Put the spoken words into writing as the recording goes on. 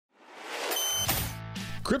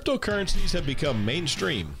Cryptocurrencies have become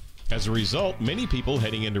mainstream. As a result, many people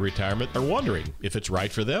heading into retirement are wondering if it's right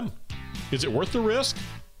for them. Is it worth the risk?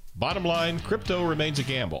 Bottom line, crypto remains a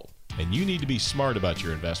gamble, and you need to be smart about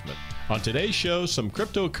your investment. On today's show, some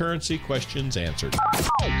cryptocurrency questions answered.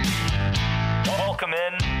 Welcome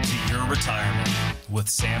in to Your Retirement with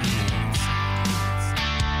Sam Gould.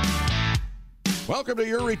 Welcome to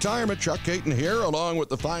Your Retirement. Chuck Caton here, along with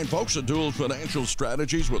the fine folks at Dual Financial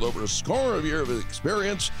Strategies with over a score of years of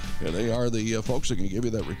experience. And they are the folks that can give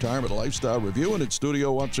you that retirement lifestyle review. And in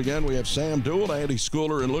studio, once again, we have Sam Dual, Andy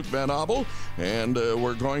Schooler, and Luke Van Abel. And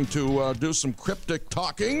we're going to do some cryptic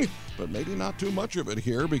talking, but maybe not too much of it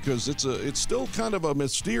here because it's still kind of a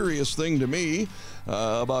mysterious thing to me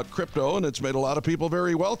about crypto, and it's made a lot of people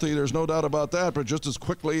very wealthy. There's no doubt about that. But just as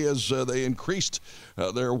quickly as they increased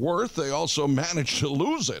their worth, they also managed to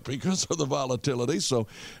lose it because of the volatility. So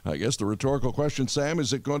I guess the rhetorical question, Sam,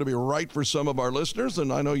 is it going to be right for some of our listeners?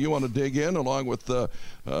 And I know you want to dig in along with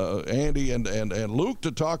Andy and Luke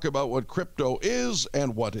to talk about what crypto is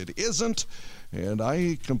and what it isn't. And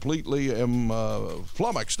I completely am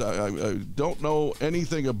flummoxed. I don't know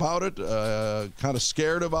anything about it, kind of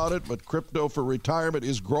scared about it, but crypto for retirement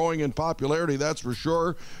is growing in popularity, that's for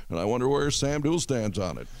sure. And I wonder where Sam Dual stands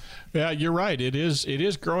on it. Yeah, you're right. It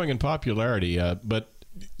is growing in popularity, but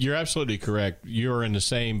you're absolutely correct. You're in the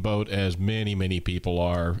same boat as many people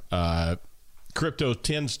are. Crypto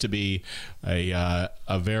tends to be a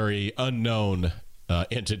very unknown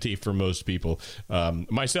entity for most people,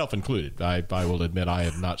 myself included. I will admit I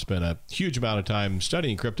have not spent a huge amount of time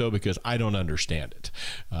studying crypto because I don't understand it.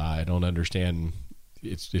 I don't understand.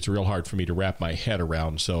 It's real hard for me to wrap my head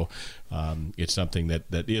around. So it's something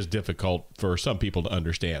that is difficult for some people to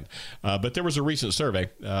understand. But there was a recent survey.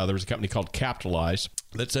 There was a company called Capitalize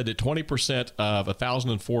that said that 20% of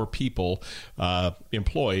 1,004 people,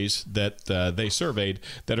 employees that they surveyed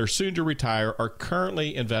that are soon to retire are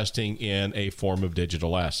currently investing in a form of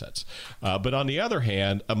digital assets. But on the other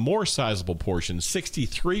hand, a more sizable portion,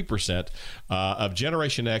 63% of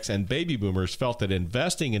Generation X and baby boomers felt that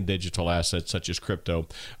investing in digital assets such as crypto,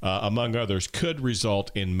 among others, could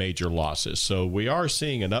result in major losses. So we are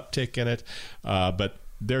seeing an uptick in it, but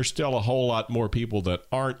there's still a whole lot more people that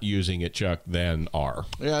aren't using it, Chuck, than are.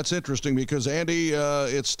 Yeah, it's interesting because, Andy,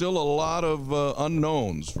 it's still a lot of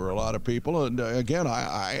unknowns for a lot of people. And again,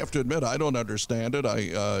 I have to admit, I don't understand it.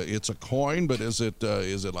 It's a coin, but is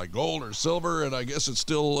it like gold or silver? And I guess it's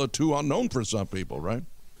still too unknown for some people, right?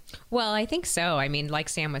 Well, I think so. I mean, like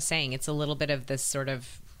Sam was saying, it's a little bit of this sort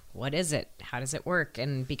of, what is it? How does it work?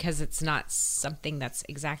 And because it's not something that's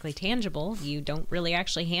exactly tangible, you don't really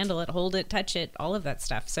actually handle it, hold it, touch it, all of that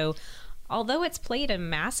stuff. So although it's played a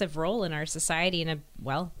massive role in our society in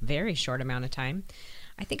a, very short amount of time,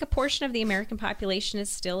 I think a portion of the American population is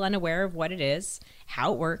still unaware of what it is,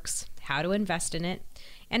 how it works, how to invest in it.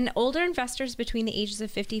 And older investors between the ages of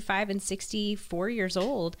 55 and 64 years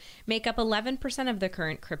old make up 11% of the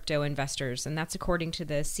current crypto investors, and that's according to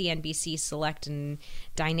the CNBC Select and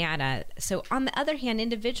Dynata. So on the other hand,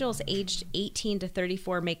 individuals aged 18 to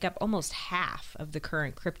 34 make up almost half of the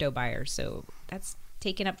current crypto buyers. So that's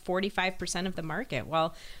taken up 45% of the market,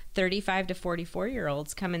 while 35 to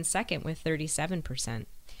 44-year-olds come in second with 37%.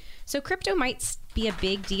 So crypto might be a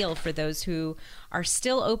big deal for those who are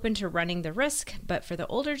still open to running the risk, but for the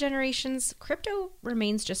older generations, crypto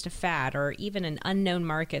remains just a fad or even an unknown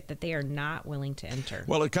market that they are not willing to enter.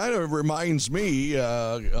 Well, it kind of reminds me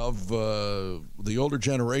of the older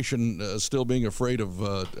generation still being afraid of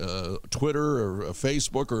Twitter or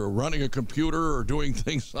Facebook or running a computer or doing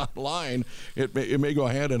things online. It may go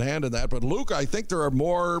hand in hand in that. But Luke, I think there are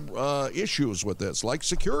more issues with this, like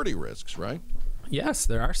security risks, right? Yes,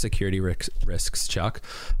 there are security risks, Chuck.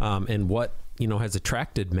 And what has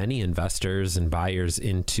attracted many investors and buyers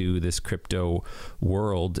into this crypto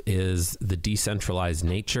world is the decentralized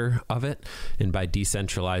nature of it. And by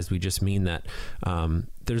decentralized, we just mean that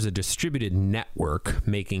there's a distributed network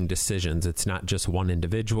making decisions. It's not just one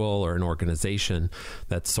individual or an organization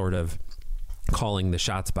that's sort of calling the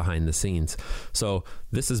shots behind the scenes. So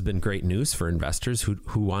this has been great news for investors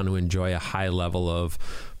who want to enjoy a high level of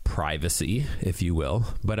privacy, if you will.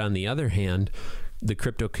 But on the other hand, the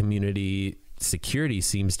crypto community security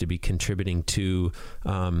seems to be contributing to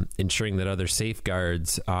ensuring that other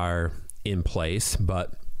safeguards are in place.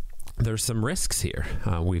 But there's some risks here.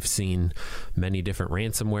 We've seen many different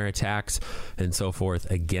ransomware attacks and so forth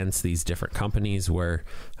against these different companies where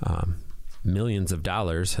millions of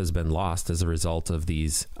dollars has been lost as a result of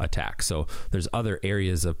these attacks. So there's other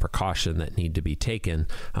areas of precaution that need to be taken.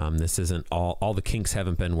 This isn't all the kinks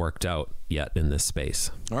haven't been worked out yet in this space.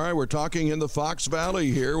 All right, we're talking in the Fox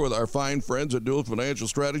Valley here with our fine friends at Dual Financial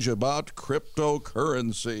Strategy about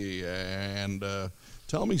cryptocurrency. And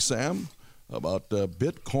tell me, Sam, about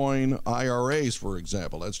Bitcoin IRAs, for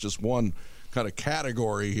example. That's just one kind of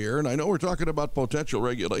category here. And I know we're talking about potential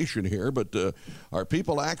regulation here, but are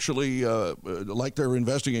people actually, like they're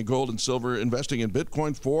investing in gold and silver, investing in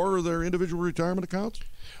Bitcoin for their individual retirement accounts?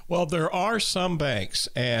 Well, there are some banks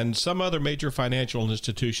and some other major financial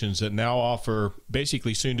institutions that now offer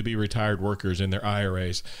basically soon-to-be retired workers in their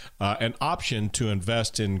IRAs an option to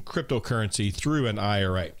invest in cryptocurrency through an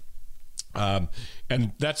IRA.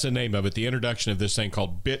 And that's the name of it. The introduction of this thing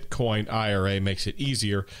called Bitcoin IRA makes it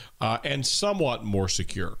easier and somewhat more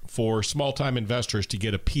secure for small-time investors to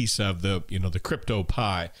get a piece of the crypto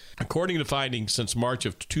pie. According to findings since March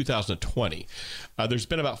of 2020, there's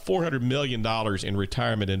been about $400 million in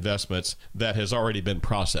retirement investments that has already been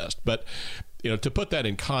processed. But to put that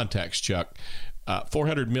in context, Chuck,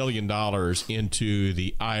 $400 million into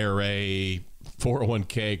the IRA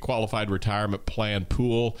 401k qualified retirement plan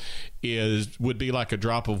pool would be like a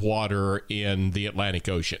drop of water in the Atlantic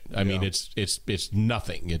Ocean. I mean, it's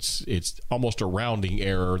nothing. It's almost a rounding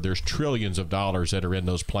error. There's trillions of dollars that are in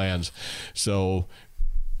those plans. So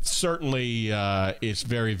certainly it's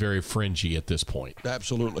very, very fringy at this point.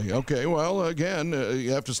 Absolutely. Okay, well, again,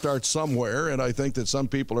 you have to start somewhere, and I think that some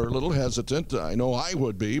people are a little hesitant. I know I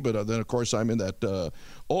would be, but then, of course, I'm in that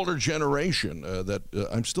older generation that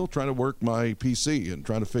I'm still trying to work my PC and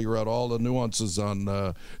trying to figure out all the nuances on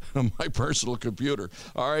my personal computer.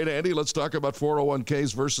 All right, Andy, let's talk about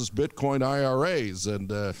 401ks versus Bitcoin IRAs.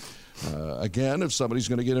 And again, if somebody's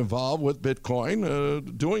going to get involved with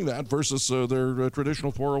Bitcoin, doing that versus their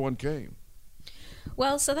traditional 401k.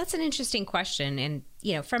 Well, so that's an interesting question.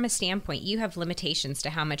 And, from a standpoint, you have limitations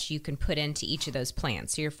to how much you can put into each of those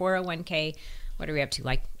plans. So your 401k, what are we up to,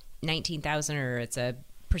 like 19,000, or it's a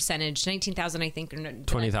percentage, 19,000, I think.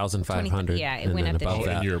 20,500. Yeah, it went up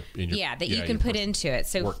this year. In your, that you can put into it.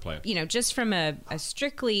 So, work plan. Just from a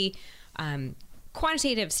strictly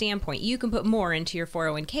quantitative standpoint, you can put more into your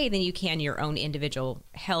 401k than you can your own individual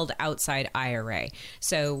held outside IRA.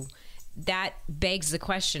 So that begs the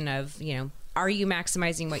question of, are you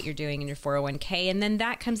maximizing what you're doing in your 401k? And then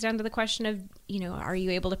that comes down to the question of, are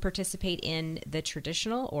you able to participate in the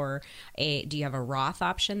traditional, or do you have a Roth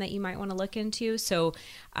option that you might want to look into? So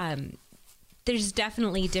there's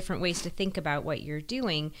definitely different ways to think about what you're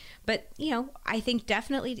doing. But, I think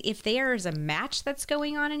definitely if there is a match that's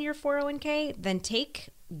going on in your 401k, then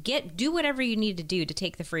do whatever you need to do to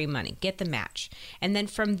take the free money, get the match. And then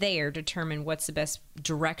from there, determine what's the best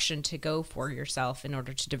direction to go for yourself in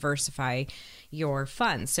order to diversify your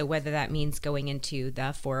funds. So whether that means going into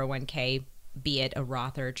the 401k, be it a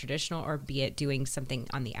Roth or a traditional, or be it doing something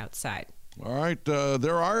on the outside. All right.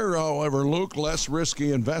 There are, however, Luke, less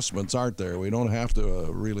risky investments, aren't there? We don't have to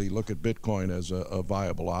really look at Bitcoin as a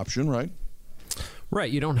viable option, right? Right.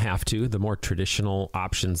 You don't have to. The more traditional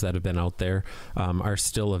options that have been out there are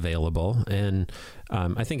still available. And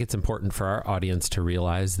I think it's important for our audience to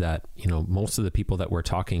realize that, most of the people that we're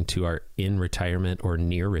talking to are in retirement or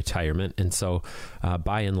near retirement. And so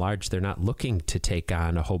by and large, they're not looking to take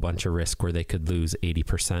on a whole bunch of risk where they could lose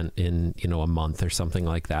 80% in, a month or something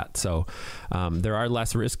like that. So there are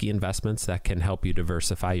less risky investments that can help you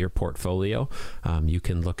diversify your portfolio. You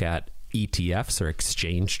can look at ETFs, or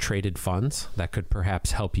exchange traded funds, that could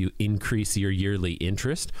perhaps help you increase your yearly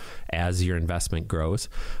interest as your investment grows.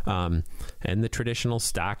 And the traditional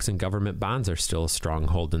stocks and government bonds are still a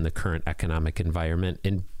stronghold in the current economic environment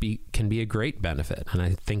and can be a great benefit. And I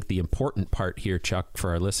think the important part here, Chuck, for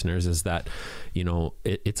our listeners is that,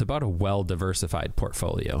 it's about a well-diversified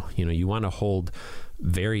portfolio. You want to hold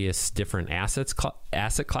various different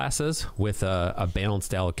asset classes with a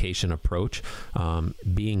balanced allocation approach,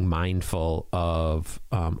 being mindful of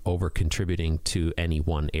over contributing to any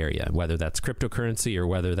one area, whether that's cryptocurrency or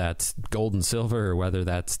whether that's gold and silver or whether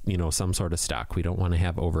that's some sort of stock. We don't want to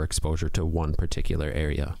have overexposure to one particular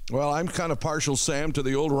area. Well, I'm kind of partial, Sam, to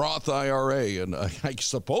the old Roth IRA, and I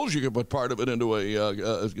suppose you could put part of it into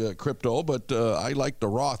a crypto, but I like the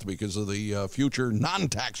Roth because of the future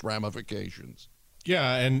non-tax ramifications.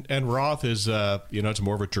 Yeah, and Roth is, it's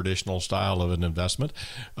more of a traditional style of an investment.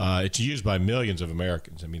 It's used by millions of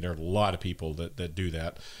Americans. I mean, there are a lot of people that do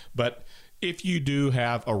that. But if you do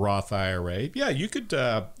have a Roth IRA, yeah, you could,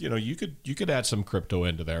 you could add some crypto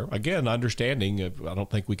into there. Again, understanding, I don't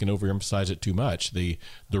think we can overemphasize it too much. The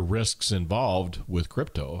risks involved with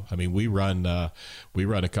crypto. I mean, we run a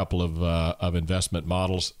couple of investment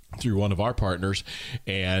models through one of our partners,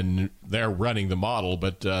 and they're running the model,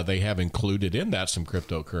 but they have included in that some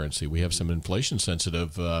cryptocurrency. We have some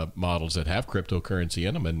inflation-sensitive models that have cryptocurrency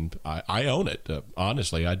in them, and I own it.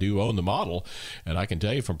 Honestly, I do own the model, and I can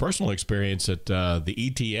tell you from personal experience that the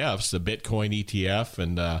ETFs, the Bitcoin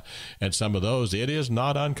ETF, and some of those, it is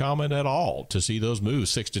not uncommon at all to see those move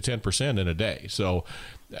 6 to 10% in a day. So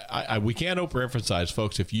we can't overemphasize,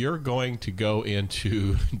 folks, if you're going to go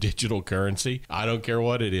into digital currency, I don't care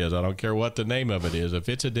what it is. I don't care what the name of it is. If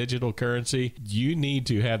it's a digital currency, you need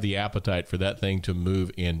to have the appetite for that thing to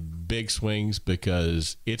move in big swings,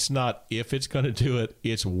 because it's not if it's going to do it,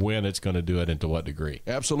 it's when it's going to do it and to what degree.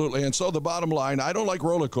 Absolutely. And so the bottom line, I don't like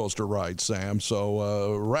roller coaster rides, Sam.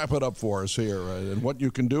 So wrap it up for us here and what you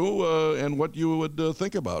can do and what you would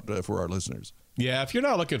think about for our listeners. Yeah, if you're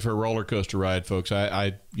not looking for a roller coaster ride, folks,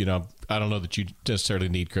 I don't know that you necessarily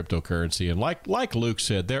need cryptocurrency. And like Luke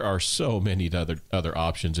said, there are so many other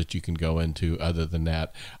options that you can go into other than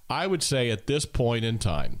that. I would say at this point in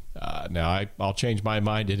time, now I'll change my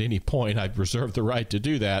mind at any point. I've reserved the right to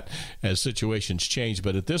do that as situations change.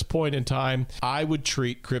 But at this point in time, I would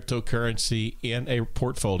treat cryptocurrency in a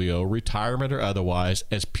portfolio, retirement or otherwise,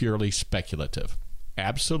 as purely speculative.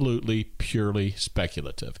 Absolutely purely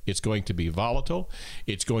speculative. It's going to be volatile.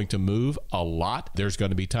 It's going to move a lot. There's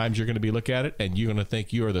going to be times you're going to be looking at it and you're going to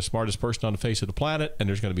think you are the smartest person on the face of the planet, and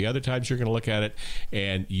there's going to be other times you're going to look at it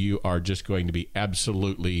and you are just going to be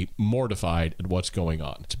absolutely mortified at what's going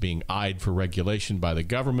on. It's being eyed for regulation by the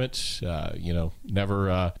government.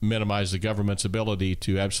 Never minimize the government's ability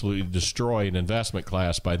to absolutely destroy an investment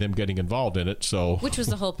class by them getting involved in it. So, which was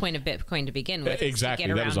the whole point of Bitcoin to begin with. Exactly.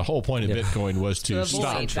 That was the whole point of Bitcoin, was to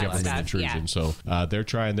stop government intrusion. So they're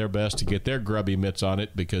trying their best to get their grubby mitts on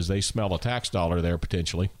it because they smell a tax dollar there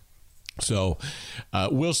potentially. So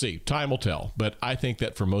we'll see. Time will tell. But I think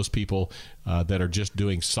that for most people that are just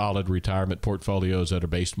doing solid retirement portfolios that are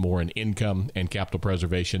based more in income and capital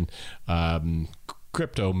preservation,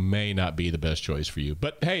 crypto may not be the best choice for you.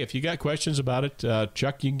 But hey, if you got questions about it,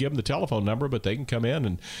 Chuck, you can give them the telephone number, but they can come in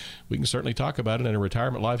and we can certainly talk about it in a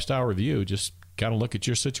retirement lifestyle review. Just kind of look at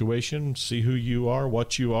your situation, see who you are,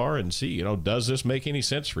 what you are, and see, does this make any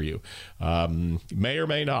sense for you? May or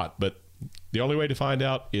may not, but the only way to find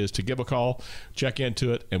out is to give a call, check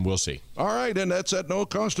into it, and we'll see. All right, and that's at no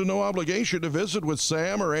cost and no obligation to visit with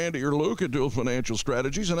Sam or Andy or Luke at Dual Financial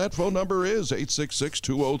Strategies, and that phone number is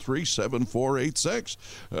 866-203-7486.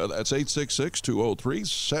 That's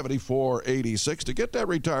 866-203-7486 to get that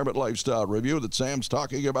retirement lifestyle review that Sam's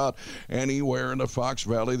talking about anywhere in the Fox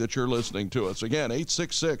Valley that you're listening to us. Again,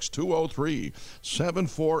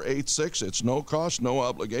 866-203-7486. It's no cost, no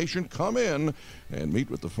obligation. Come in and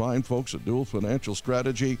meet with the fine folks at Dual Financial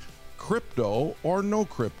Strategy. Crypto or no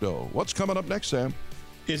crypto? What's coming up next, Sam?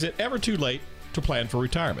 Is it ever too late to plan for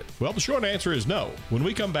retirement? Well, the short answer is no. When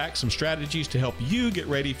we come back, some strategies to help you get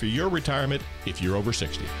ready for your retirement if you're over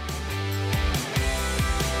 60.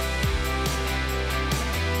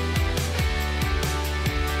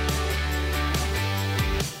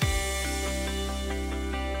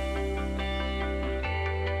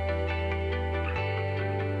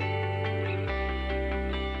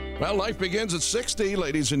 Well, life begins at 60,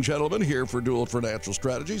 ladies and gentlemen, here for Dual Financial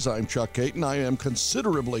Strategies. I'm Chuck Caton. I am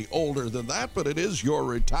considerably older than that, but it is your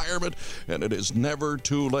retirement, and it is never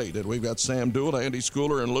too late. And we've got Sam Dual, Andy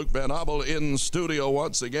Schooler, and Luke Van Obel in studio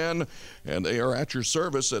once again, and they are at your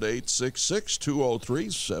service at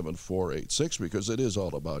 866-203-7486, because it is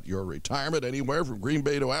all about your retirement, anywhere from Green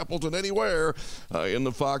Bay to Appleton, anywhere in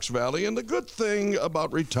the Fox Valley. And the good thing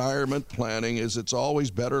about retirement planning is it's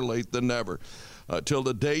always better late than never. Till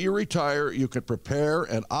the day you retire, you can prepare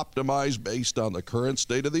and optimize based on the current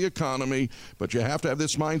state of the economy, but you have to have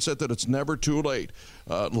this mindset that it's never too late.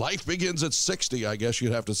 Life begins at 60, I guess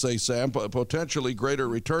you'd have to say, Sam, potentially greater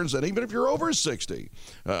returns than even if you're over 60.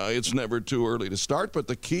 It's never too early to start, but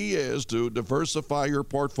the key is to diversify your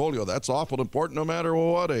portfolio. That's awful important no matter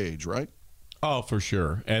what age, right? Oh, for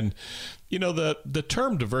sure. And, the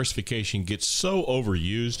term diversification gets so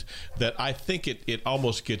overused that I think it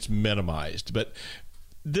almost gets minimized. But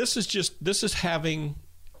this is having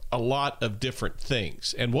a lot of different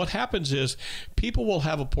things. And what happens is people will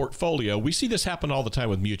have a portfolio. We see this happen all the time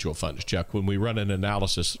with mutual funds, Chuck, when we run an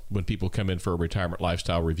analysis when people come in for a retirement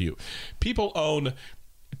lifestyle review. People own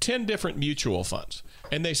 10 different mutual funds.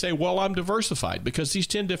 And they say, well, I'm diversified because these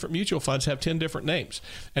 10 different mutual funds have 10 different names.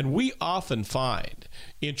 And we often find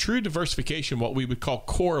in true diversification what we would call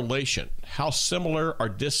correlation, how similar or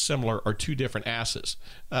dissimilar are two different assets,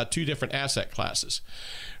 two different asset classes.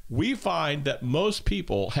 We find that most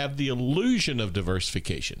people have the illusion of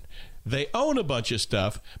diversification. They own a bunch of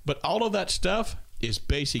stuff, but all of that stuff is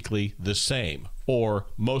basically the same or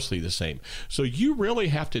mostly the same. So you really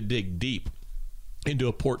have to dig deep into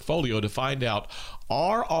a portfolio to find out,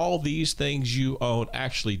 are all these things you own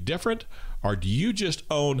actually different, or do you just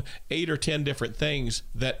own 8 or 10 different things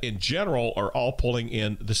that in general are all pulling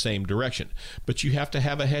in the same direction? But you have to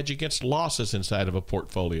have a hedge against losses inside of a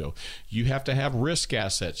portfolio. You have to have risk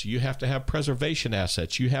assets. You have to have preservation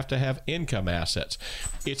assets. You have to have income assets.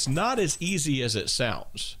 It's not as easy as it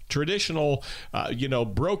sounds. Traditional,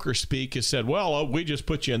 broker speak has said, well, we just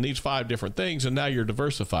put you in these 5 different things and now you're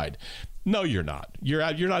diversified. No, you're not.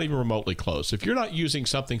 You're not even remotely close. If you're not using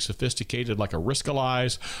something sophisticated like a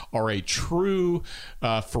Riskalyze or a true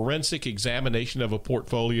forensic examination of a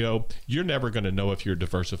portfolio, you're never going to know if you're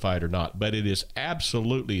diversified or not. But it is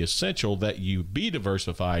absolutely essential that you be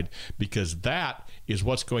diversified, because that is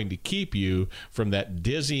what's going to keep you from that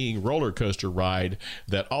dizzying roller coaster ride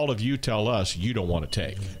that all of you tell us you don't want to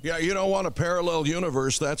take. Yeah, you don't want a parallel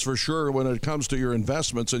universe, that's for sure, when it comes to your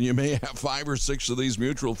investments, and you may have 5 or 6 of these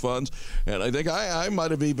mutual funds. And I think I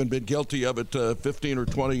might have even been guilty of it 15 or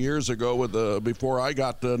 20 years ago before I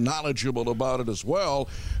got knowledgeable about it as well.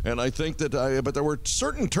 And I think that but there were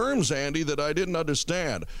certain terms, Andy, that I didn't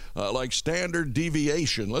understand, like standard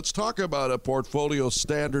deviation. Let's talk about a portfolio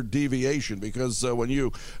standard deviation, because when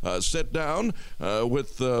you sit down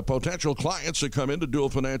with potential clients that come into Dual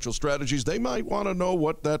Financial Strategies, they might want to know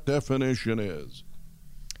what that definition is.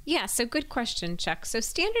 Yeah, so good question, Chuck. So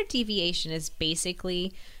standard deviation is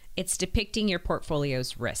basically, it's depicting your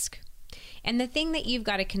portfolio's risk. And the thing that you've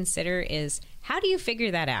got to consider is, how do you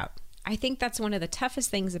figure that out? I think that's one of the toughest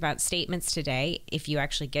things about statements today, if you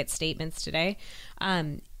actually get statements today,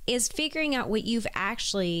 is figuring out what you've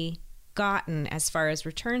actually gotten as far as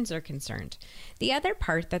returns are concerned. The other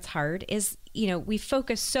part that's hard is, we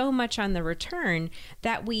focus so much on the return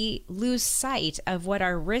that we lose sight of what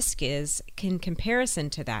our risk is in comparison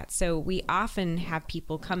to that. So we often have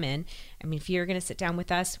people come in. I mean, if you're going to sit down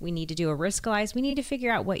with us, we need to do a Riskalyze. We need to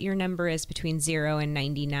figure out what your number is between 0 and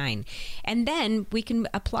 99. And then we can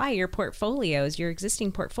apply your portfolios, your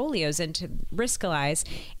existing portfolios, into Riskalyze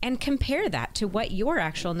and compare that to what your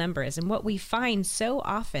actual number is. And what we find so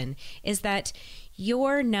often is that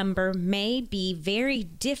your number may be very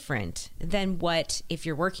different than what, if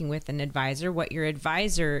you're working with an advisor, what your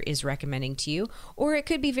advisor is recommending to you, or it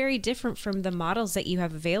could be very different from the models that you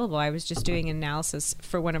have available. I was just doing an analysis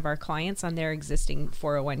for one of our clients on their existing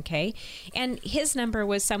 401k, and his number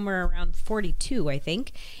was somewhere around 42, I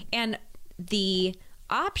think, and the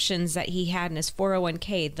options that he had in his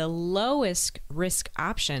 401k, the lowest risk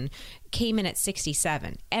option came in at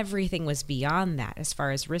 67. Everything was beyond that as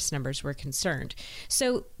far as risk numbers were concerned.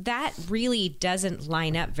 So that really doesn't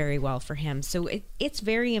line up very well for him. So it's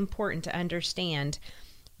very important to understand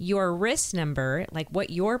your risk number, like what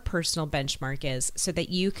your personal benchmark is, so that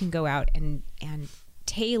you can go out and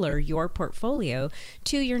tailor your portfolio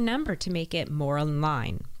to your number to make it more in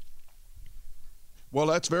line. Well,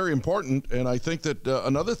 that's very important, and I think that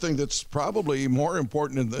another thing that's probably more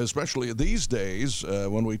important, especially these days,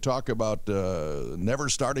 when we talk about never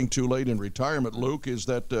starting too late in retirement, Luke, is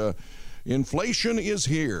that inflation is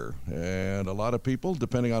here, and a lot of people,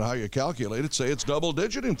 depending on how you calculate it, say it's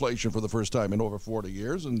double-digit inflation for the first time in over 40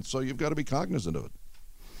 years, and so you've got to be cognizant of it.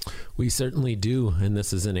 We certainly do, and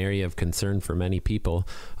this is an area of concern for many people.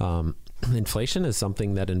 Inflation is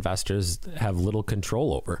something that investors have little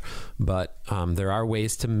control over, but there are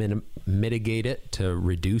ways to mitigate it, to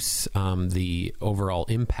reduce the overall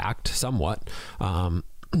impact somewhat.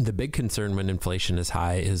 The big concern when inflation is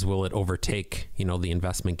high is, will it overtake, the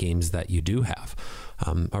investment gains that you do have?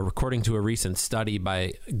 According to a recent study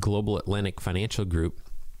by Global Atlantic Financial Group,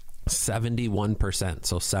 71%,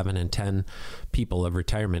 so 7 in 10 people of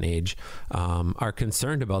retirement age, are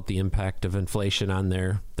concerned about the impact of inflation on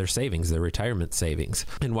their savings, their retirement savings.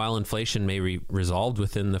 And while inflation may be resolved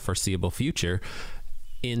within the foreseeable future,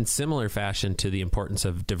 in similar fashion to the importance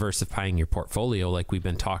of diversifying your portfolio, like we've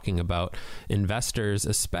been talking about, investors,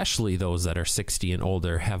 especially those that are 60 and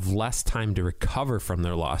older, have less time to recover from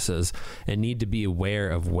their losses and need to be aware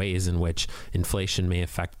of ways in which inflation may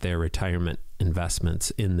affect their retirement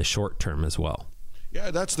investments in the short term as well. Yeah,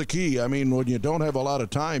 that's the key. I mean, when you don't have a lot of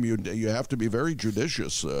time, you have to be very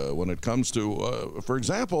judicious when it comes to, for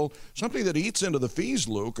example, something that eats into the fees,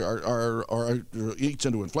 Luke, or eats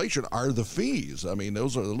into inflation are the fees. I mean,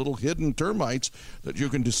 those are the little hidden termites that you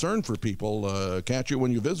can discern for people, catch you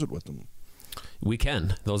when you visit with them. We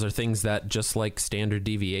can. Those are things that, just like standard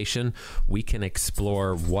deviation, we can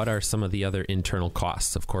explore what are some of the other internal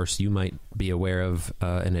costs. Of course, you might be aware of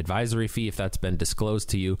an advisory fee if that's been disclosed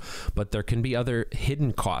to you, but there can be other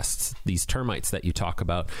hidden costs, these termites that you talk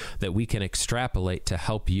about, that we can extrapolate to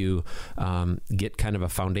help you get kind of a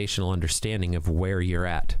foundational understanding of where you're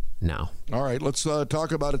at now. All right, let's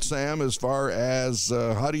talk about it, Sam, as far as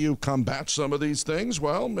how do you combat some of these things?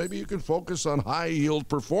 Well, maybe you can focus on high-yield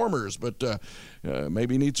performers, but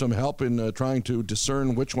maybe need some help in trying to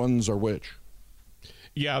discern which ones are which.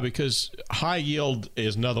 Yeah, because high yield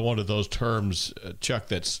is another one of those terms, Chuck,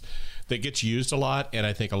 that gets used a lot, and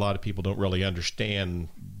I think a lot of people don't really understand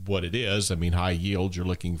what it is. I mean, high yield, you're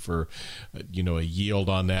looking for, a yield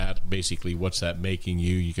on that. Basically, what's that making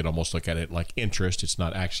you? You could almost look at it like interest. It's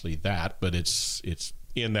not actually that, but it's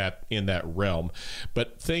in that realm.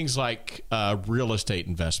 But things like real estate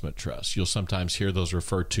investment trusts, you'll sometimes hear those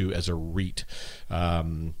referred to as a REIT.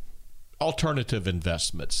 Alternative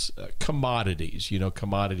investments, commodities.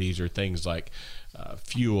 Commodities are things like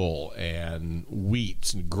fuel and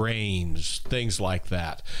wheats and grains, things like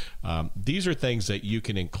that. These are things that you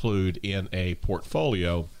can include in a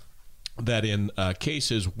portfolio that in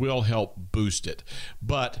cases will help boost it.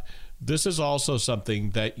 But this is also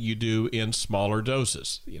something that you do in smaller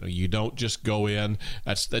doses. You don't just go in.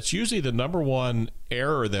 That's usually the number one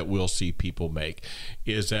error that we'll see people make,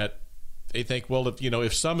 is that they think, well,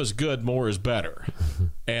 if some is good, more is better.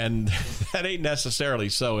 And that ain't necessarily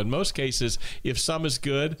so. In most cases, if some is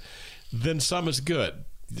good, then some is good.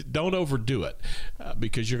 Don't overdo it,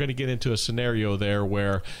 because you're going to get into a scenario there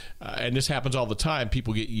where, and this happens all the time,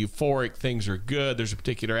 people get euphoric, things are good, there's a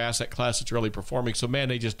particular asset class that's really performing, so man,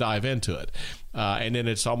 they just dive into it. And then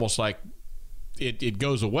it's almost like it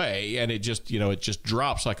goes away, and it just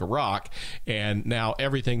drops like a rock, and now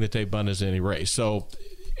everything that they've done is erased. So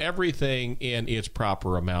everything in its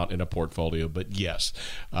proper amount in a portfolio. But yes,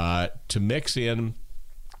 to mix in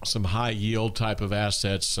some high yield type of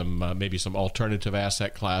assets, maybe some alternative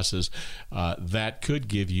asset classes, that could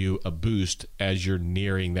give you a boost as you're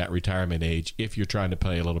nearing that retirement age, if you're trying to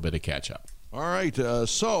play a little bit of catch up. All right.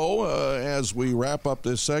 So as we wrap up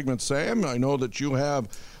this segment, Sam, I know that you have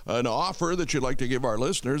an offer that you'd like to give our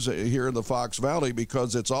listeners here in the Fox Valley,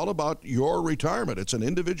 because it's all about your retirement. It's an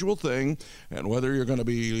individual thing, and whether you're going to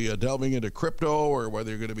be delving into crypto or whether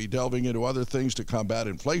you're going to be delving into other things to combat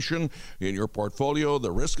inflation in your portfolio, the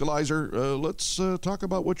Riskalyzer, let's talk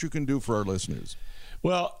about what you can do for our listeners.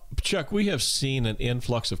 Well, Chuck, we have seen an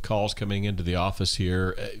influx of calls coming into the office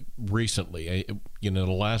here recently, in the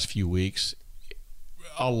last few weeks,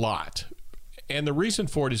 a lot. And the reason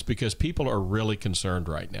for it is because people are really concerned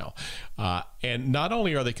right now. And not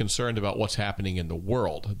only are they concerned about what's happening in the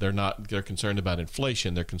world, they're concerned about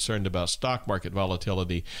inflation, they're concerned about stock market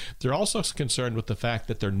volatility. They're also concerned with the fact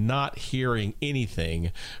that they're not hearing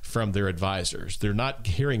anything from their advisors. They're not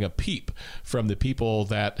hearing a peep from the people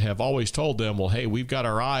that have always told them, well, hey, we've got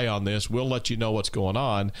our eye on this, we'll let you know what's going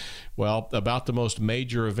on. Well, about the most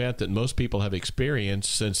major event that most people have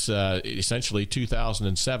experienced since essentially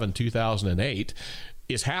 2007, 2008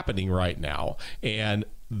 is happening right now. And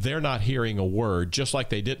they're not hearing a word, just like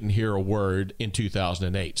they didn't hear a word in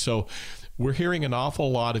 2008. So we're hearing an awful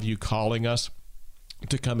lot of you calling us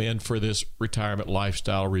to come in for this retirement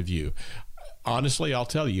lifestyle review. Honestly, I'll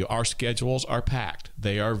tell you, our schedules are packed.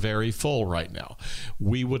 They are very full right now.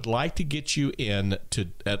 We would like to get you in to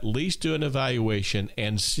at least do an evaluation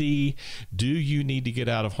and see, do you need to get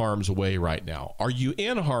out of harm's way right now? Are you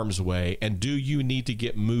in harm's way, and do you need to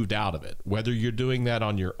get moved out of it? Whether you're doing that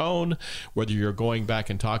on your own, whether you're going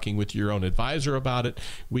back and talking with your own advisor about it,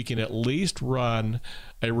 we can at least run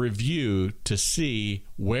a review to see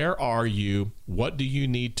where are you, what do you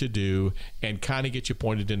need to do, and kind of get you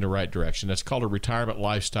pointed in the right direction. That's called a retirement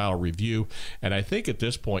lifestyle review. And I think at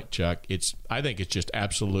this point, Chuck, I think it's just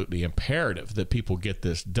absolutely imperative that people get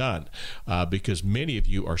this done, because many of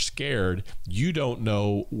you are scared. You don't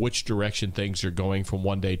know which direction things are going from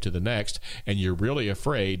one day to the next, and you're really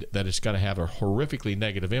afraid that it's going to have a horrifically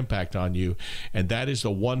negative impact on you. And that is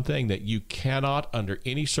the one thing that you cannot, under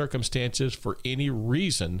any circumstances, for any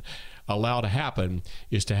reason, allow to happen,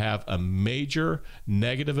 is to have a major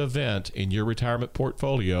negative event in your retirement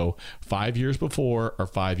portfolio 5 years before or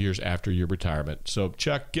 5 years after your retirement. So,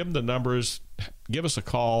 Chuck, give them the numbers, give us a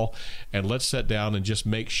call and let's sit down and just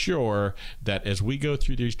make sure that as we go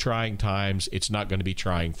through these trying times, it's not going to be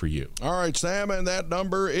trying for you. All right, Sam, and that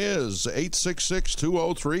number is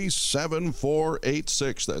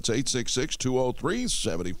 866-203-7486. That's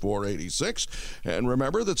 866-203-7486. And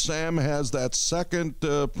remember that Sam has that second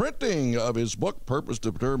printing of his book, Purpose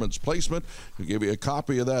Determines Placement. We'll give you a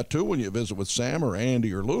copy of that, too, when you visit with Sam or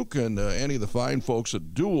Andy or Luke and any of the fine folks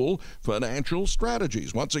at Dual Financial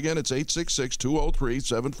Strategies. Once again, it's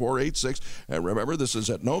 866-203-7486. And remember, this is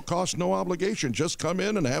at no cost, no obligation. Just come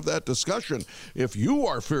in and have that discussion. If you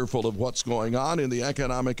are fearful of what's going on in the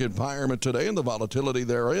economic environment today and the volatility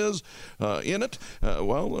there is in it,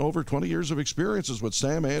 well, over 20 years of experience is what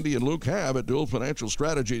Sam, Andy, and Luke have at Dual Financial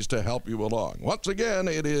Strategies to help you along. Once again,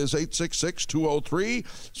 it is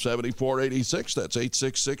 866-203-7486. That's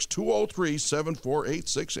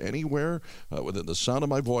 866-203-7486, anywhere within the sound of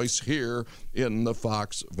my voice here in the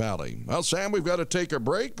Fox Valley. Well, Sam, we've got to take a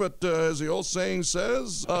break, but as the old saying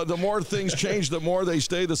says, the more things change, the more they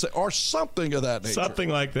stay the same, or something of that nature. Something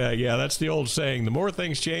like that, yeah. That's the old saying. The more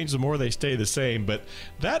things change, the more they stay the same. But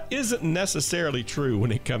that isn't necessarily true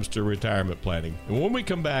when it comes to retirement planning. And when we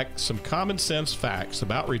come back, some common sense facts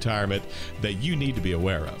about retirement that you need to be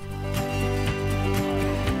aware of.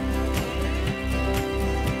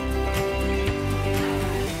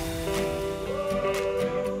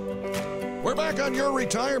 We're back on Your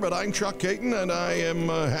Retirement. I'm Chuck Caton, and I am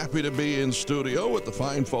happy to be in studio with the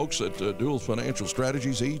fine folks at Dual Financial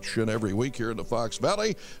Strategies each and every week here in the Fox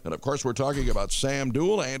Valley. And, of course, we're talking about Sam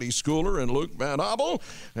Dual, Andy Schooler, and Luke Van Abel.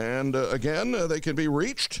 And, again, they can be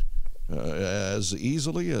reached as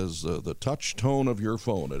easily as the touch tone of your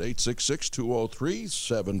phone at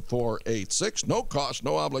 866-203-7486. No cost,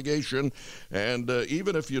 no obligation. And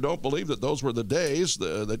even if you don't believe that those were the days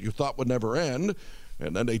that you thought would never end,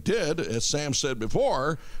 and then they did, as Sam said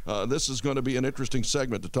before, this is going to be an interesting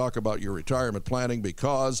segment to talk about your retirement planning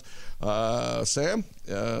because, Sam,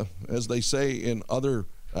 as they say in other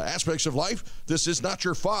aspects of life, this is not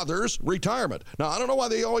your father's retirement. Now, I don't know why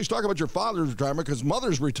they always talk about your father's retirement because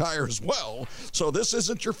mothers retire as well. So this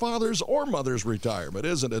isn't your father's or mother's retirement,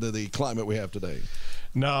 isn't it, in the climate we have today?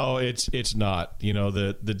 No, it's not. You know,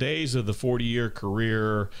 the days of the 40-year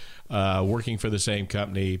career working for the same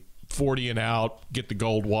company, 40 and out, get the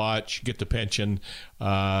gold watch, get the pension,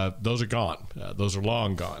 those are gone. Those are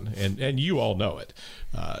long gone. And you all know it.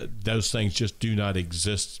 Those things just do not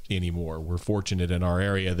exist anymore. We're fortunate in our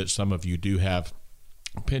area that some of you do have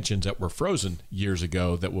pensions that were frozen years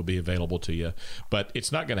ago that will be available to you, but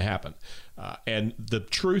it's not going to happen. And the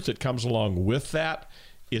truth that comes along with that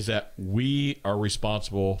is that we are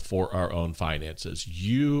responsible for our own finances.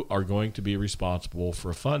 You are going to be responsible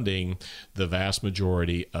for funding the vast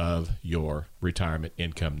majority of your retirement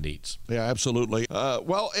income needs. Yeah, absolutely.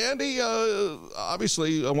 Well, Andy,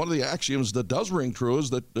 obviously one of the axioms that does ring true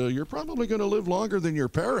is that you're probably going to live longer than your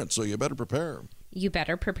parents, so you better prepare. You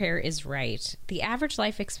better prepare is right. The average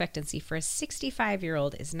life expectancy for a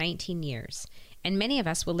 65-year-old is 19 years, and many of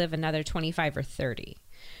us will live another 25 or 30.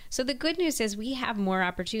 So the good news is we have more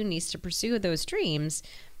opportunities to pursue those dreams,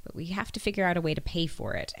 but we have to figure out a way to pay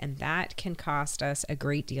for it, and that can cost us a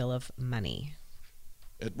great deal of money.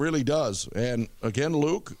 It really does. And again,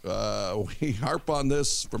 Luke, we harp on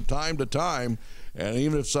this from time to time. And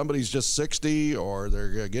even if somebody's just 60 or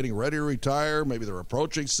they're getting ready to retire, maybe they're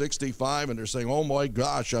approaching 65 and they're saying, oh my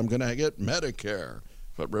gosh, I'm going to get Medicare.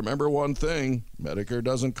 But remember one thing, Medicare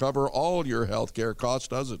doesn't cover all your health care costs,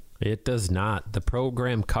 does it? It does not. The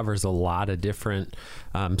program covers a lot of different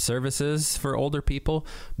services for older people,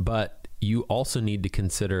 but you also need to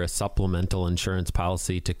consider a supplemental insurance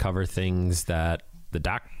policy to cover things that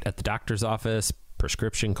at the doctor's office,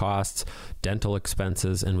 prescription costs, dental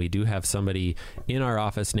expenses, and we do have somebody in our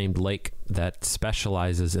office named Lake that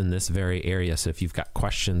specializes in this very area. So if you've got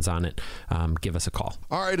questions on it, give us a call.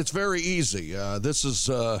 All right, it's very easy. This is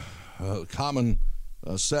a common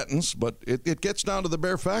sentence, but it gets down to the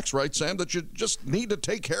bare facts, right, Sam, that you just need to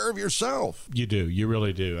take care of yourself. You do. You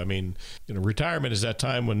really do. I mean, retirement is that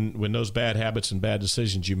time when those bad habits and bad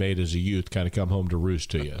decisions you made as a youth kind of come home to roost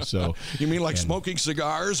to you. So you mean like smoking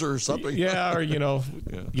cigars or something? Yeah, or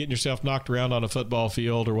getting yourself knocked around on a football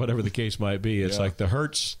field or whatever the case might be. It's like the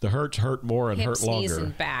hurts hurt more and hips, hurt longer. Knees,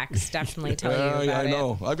 and backs definitely tell you about I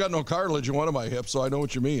know. it. I've got no cartilage in one of my hips, so I know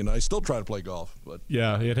what you mean. I still try to play golf, but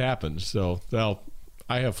yeah, it happens. So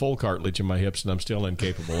I have full cartilage in my hips, and I'm still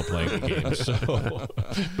incapable of playing the game. So,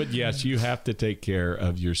 but yes, you have to take care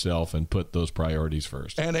of yourself and put those priorities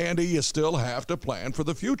first. And Andy, you still have to plan for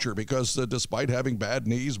the future because despite having bad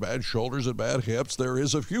knees, bad shoulders, and bad hips, there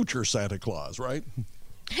is a future Santa Claus, right?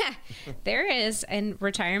 There is, and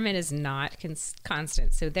retirement is not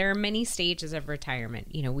constant. So there are many stages of retirement.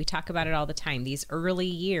 You know, we talk about it all the time. These early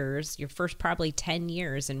years, your first probably 10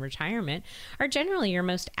 years in retirement, are generally your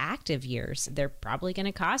most active years. They're probably going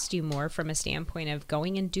to cost you more from a standpoint of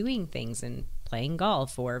going and doing things and playing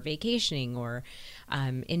golf or vacationing or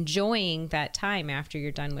enjoying that time after you're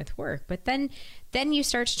done with work. But then you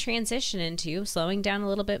start to transition into slowing down a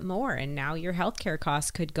little bit more. And now your healthcare costs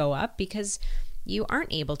could go up because you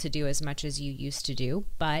aren't able to do as much as you used to do,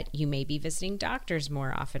 but you may be visiting doctors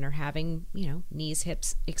more often or having, knees,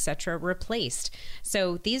 hips, etc. replaced.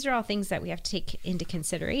 So these are all things that we have to take into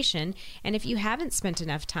consideration. And if you haven't spent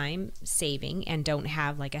enough time saving and don't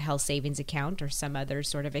have like a health savings account or some other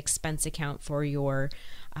sort of expense account for your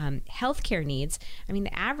healthcare needs, I mean,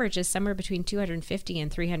 the average is somewhere between 250 and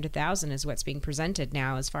 300,000 is what's being presented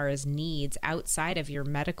now as far as needs outside of your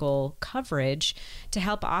medical coverage to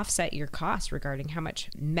help offset your costs regarding how much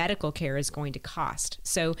medical care is going to cost.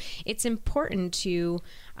 So it's important to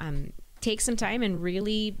take some time and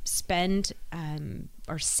really spend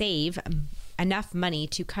or save enough money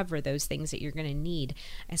to cover those things that you're going to need,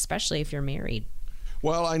 especially if you're married.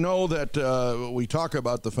 Well, I know that we talk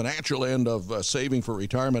about the financial end of saving for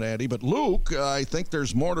retirement, Andy, but Luke, I think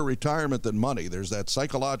there's more to retirement than money. There's that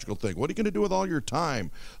psychological thing. What are you going to do with all your time?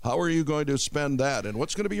 How are you going to spend that? And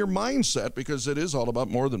what's going to be your mindset? Because it is all about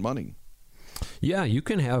more than money. Yeah, you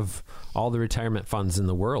can have all the retirement funds in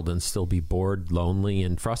the world and still be bored, lonely,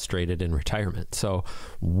 and frustrated in retirement. So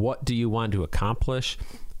what do you want to accomplish?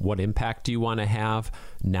 What impact do you want to have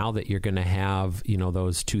now that you're going to have,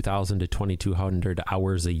 those 2,000 to 2,200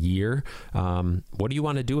 hours a year? What do you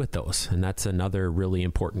want to do with those? And that's another really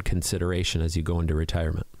important consideration as you go into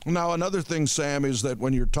retirement. Now, another thing, Sam, is that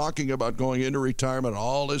when you're talking about going into retirement,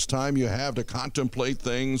 all this time you have to contemplate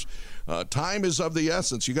things, time is of the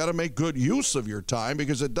essence. You got to make good use of your time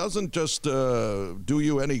because it doesn't just do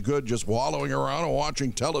you any good just wallowing around and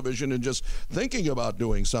watching television and just thinking about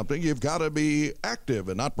doing something. You've got to be active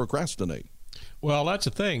and not procrastinate. Well, that's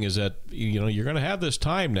the thing is that, you're going to have this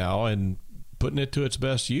time now and putting it to its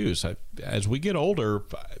best use. As we get older,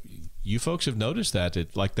 you folks have noticed that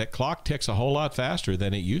that clock ticks a whole lot faster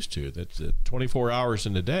than it used to. That 24 hours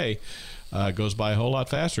in a day goes by a whole lot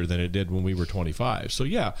faster than it did when we were 25. So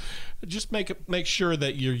yeah, just make sure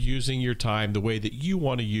that you're using your time the way that you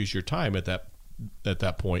want to use your time at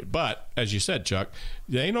that point. But as you said, Chuck,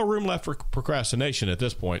 there ain't no room left for procrastination at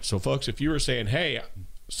this point. So folks, if you were saying, hey,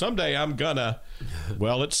 someday I'm gonna,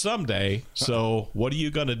 well, it's someday. So what are you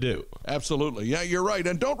gonna do? Absolutely. Yeah, you're right.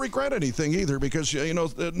 And don't regret anything either because,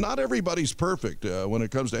 not everybody's perfect when it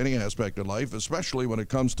comes to any aspect of life, especially when it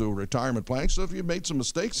comes to retirement planning. So if you've made some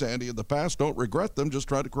mistakes, Andy, in the past, don't regret them. Just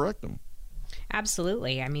try to correct them.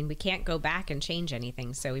 Absolutely. I mean, we can't go back and change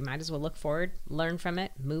anything. So we might as well look forward, learn from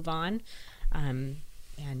it, move on.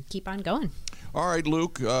 And keep on going. All right,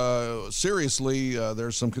 Luke, seriously,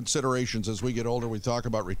 there's some considerations as we get older. We talk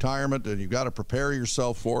about retirement, and you've got to prepare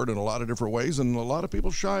yourself for it in a lot of different ways, and a lot of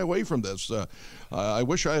people shy away from this. I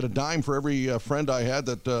wish I had a dime for every friend I had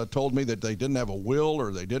that told me that they didn't have a will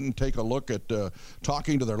or they didn't take a look at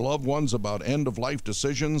talking to their loved ones about end-of-life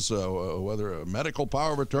decisions, whether a medical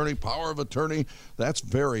power of attorney. That's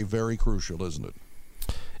very, very crucial, isn't it?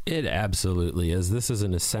 It absolutely is. This is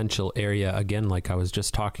an essential area, again, like I was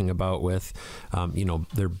just talking about with,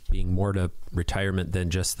 there being more to retirement than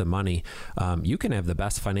just the money. You can have the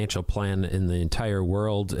best financial plan in the entire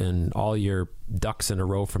world and all your ducks in a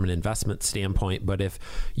row from an investment standpoint. But if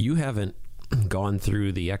you haven't gone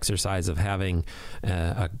through the exercise of having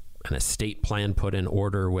an estate plan put in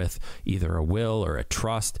order with either a will or a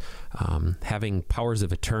trust, having powers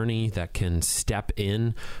of attorney that can step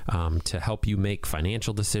in to help you make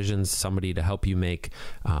financial decisions, somebody to help you make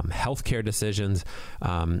healthcare decisions,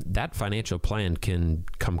 that financial plan can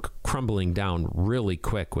come crumbling down really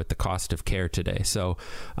quick with the cost of care today. So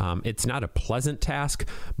it's not a pleasant task,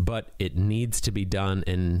 but it needs to be done.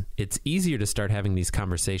 And it's easier to start having these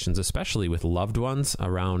conversations, especially with loved ones,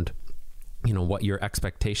 around what your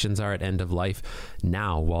expectations are at end of life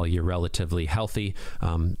now while you're relatively healthy.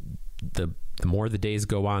 The more the days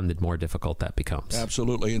go on, the more difficult that becomes.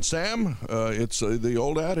 Absolutely. And Sam, it's the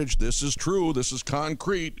old adage, this is true, this is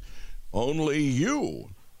concrete. Only you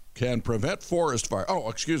can prevent forest fire. Oh,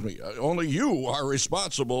 excuse me. Only you are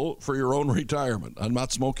responsible for your own retirement. I'm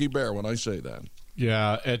not Smokey Bear when I say that.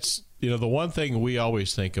 Yeah, it's, the one thing we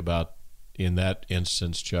always think about in that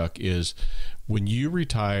instance, Chuck, is when you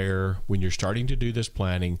retire, when you're starting to do this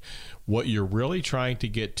planning, what you're really trying to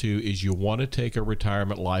get to is you want to take a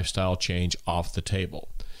retirement lifestyle change off the table.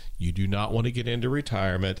 You do not want to get into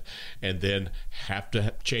retirement and then have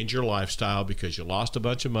to change your lifestyle because you lost a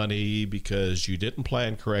bunch of money, because you didn't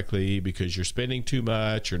plan correctly, because you're spending too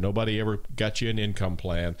much, or nobody ever got you an income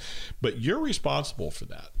plan. But you're responsible for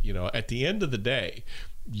that. At the end of the day,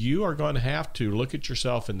 you are going to have to look at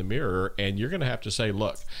yourself in the mirror, and you're going to have to say,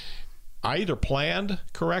 look, I either planned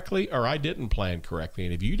correctly or I didn't plan correctly.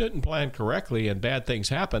 And if you didn't plan correctly and bad things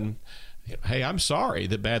happen, hey, I'm sorry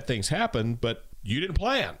that bad things happen, but you didn't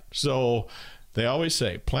plan. So they always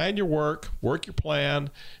say, plan your work your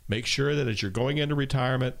plan, make sure that as you're going into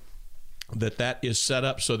retirement, that is set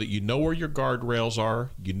up so that you know where your guardrails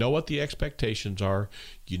are, you know what the expectations are,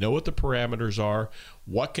 you know what the parameters are,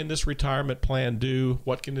 what can this retirement plan do,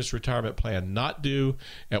 what can this retirement plan not do,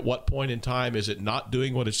 at what point in time is it not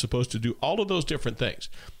doing what it's supposed to do, all of those different things.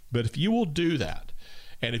 But if you will do that,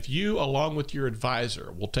 and if you, along with your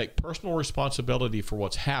advisor, will take personal responsibility for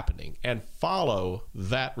what's happening and follow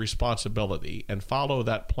that responsibility and follow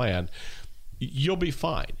that plan, you'll be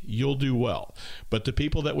fine. You'll do well. But the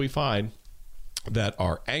people that we find that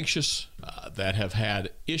are anxious, that have had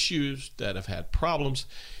issues, that have had problems,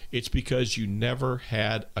 it's because you never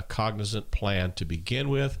had a cognizant plan to begin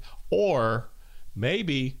with, or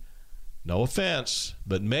maybe, no offense,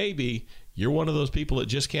 but maybe you're one of those people that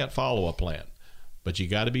just can't follow a plan. But you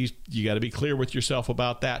got to be clear with yourself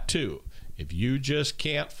about that too. If you just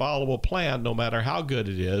can't follow a plan, no matter how good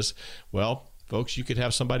it is, well, folks, you could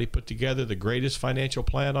have somebody put together the greatest financial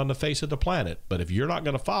plan on the face of the planet, but if you're not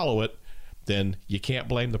going to follow it, then you can't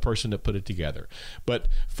blame the person that put it together. But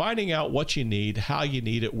finding out what you need, how you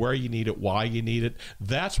need it, where you need it, why you need it,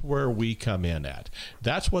 that's where we come in at.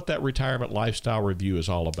 That's what that retirement lifestyle review is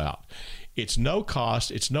all about. It's no cost,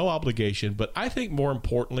 it's no obligation, but I think more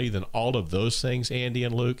importantly than all of those things, Andy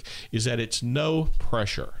and Luke, is that it's no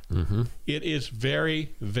pressure. Mm-hmm. It is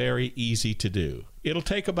very, very easy to do. It'll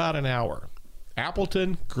take about an hour.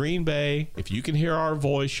 Appleton, Green Bay, if you can hear our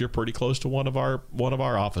voice, you're pretty close to one of our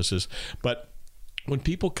offices. But when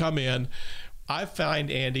people come in, I find,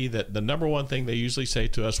 Andy, that the number one thing they usually say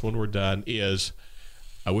to us when we're done is,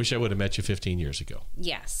 I wish I would have met you 15 years ago.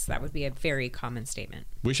 Yes, that would be a very common statement.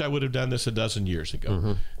 Wish I would have done this a dozen years ago.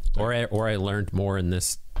 Mm-hmm. Or I learned more in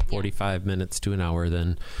this 45 minutes to an hour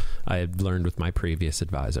than I had learned with my previous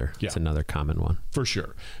advisor. Yeah. It's another common one. For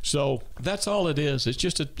sure. So that's all it is. It's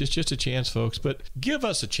just a chance, folks. But give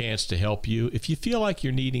us a chance to help you. If you feel like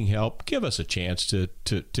you're needing help, give us a chance to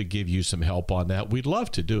give you some help on that. We'd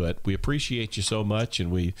love to do it. We appreciate you so much,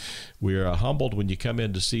 and we're humbled when you come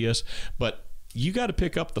in to see us. But you got to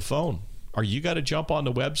pick up the phone, or you got to jump on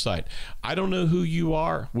the website. I don't know who you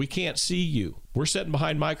are. We can't see you. We're sitting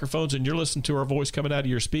behind microphones and you're listening to our voice coming out of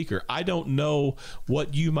your speaker. I don't know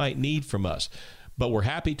what you might need from us, but we're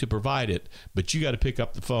happy to provide it. But you got to pick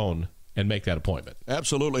up the phone and make that appointment.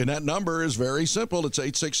 Absolutely. And that number is very simple. It's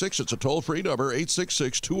 866. It's a toll-free number,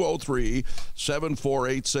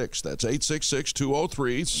 866-203-7486. That's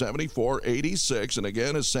 866-203-7486. And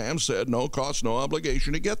again, as Sam said, no cost, no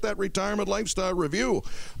obligation to get that retirement lifestyle review.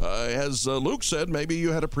 As Luke said, maybe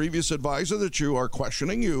you had a previous advisor that you are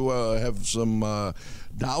questioning. You have some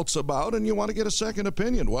doubts about, and you want to get a second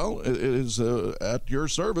opinion. Well, it is at your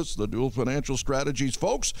service, the Dual Financial Strategies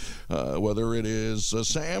folks, whether it is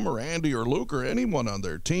Sam or Andy or Luke or anyone on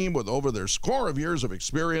their team with over their score of years of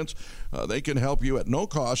experience. They can help you at no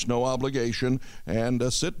cost, no obligation,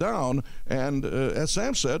 and sit down. And as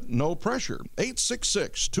Sam said, no pressure.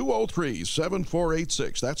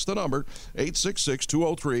 866-203-7486. That's the number,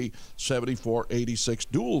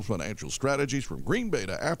 866-203-7486. Dual Financial Strategies from Green Bay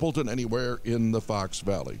to Appleton, anywhere in the Fox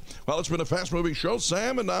Valley. Well, it's been a fast-moving show,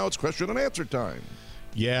 Sam, and now it's question and answer time.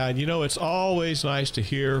 Yeah, and it's always nice to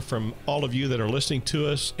hear from all of you that are listening to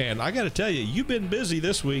us. And I got to tell you, you've been busy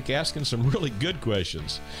this week asking some really good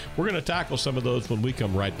questions. We're going to tackle some of those when we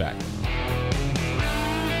come right back.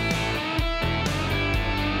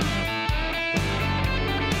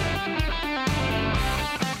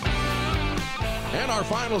 And our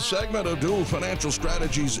final segment of Dual Financial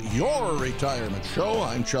Strategies, Your Retirement Show.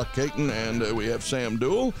 I'm Chuck Caton, and we have Sam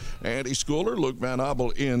Duell, Andy Schooler, Luke Van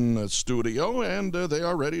Abel in studio, and they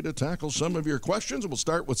are ready to tackle some of your questions. We'll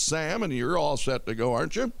start with Sam, and you're all set to go,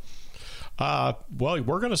 aren't you? Well,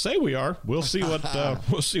 we're going to say we are. We'll see what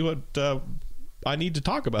I need to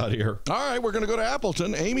talk about here. All right, we're going to go to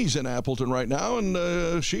Appleton. Amy's in Appleton right now,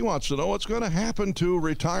 and she wants to know what's going to happen to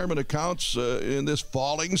retirement accounts in this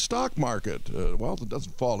falling stock market. Well, it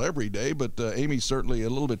doesn't fall every day, but Amy's certainly a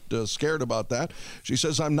little bit scared about that. She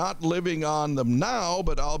says, I'm not living on them now,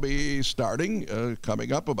 but I'll be starting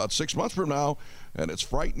coming up about 6 months from now, and it's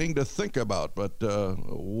frightening to think about. But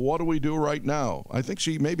what do we do right now? I think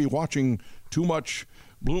she may be watching too much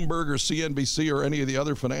Bloomberg or CNBC or any of the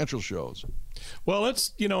other financial shows? Well,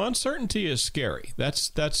 it's, uncertainty is scary.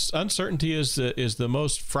 That's uncertainty is the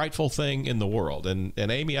most frightful thing in the world. And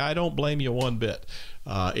Amy, I don't blame you one bit.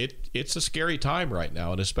 It's a scary time right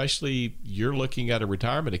now, and especially you're looking at a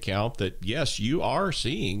retirement account that, yes, you are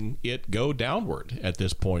seeing it go downward at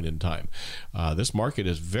this point in time. This market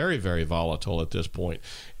is very, very volatile at this point.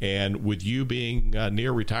 And with you being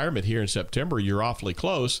near retirement here in September, you're awfully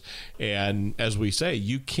close. And as we say,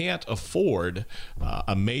 you can't afford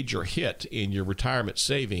a major hit in your retirement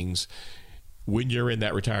savings when you're in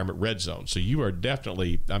that retirement red zone. So you are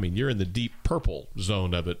definitely, you're in the deep purple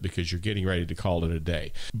zone of it because you're getting ready to call it a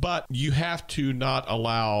day. But you have to not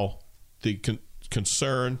allow the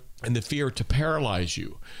concern and the fear to paralyze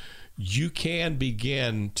you. You can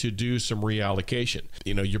begin to do some reallocation.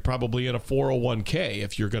 You're probably in a 401k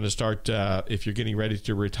if you're going to start, if you're getting ready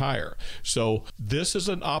to retire. So this is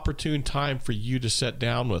an opportune time for you to sit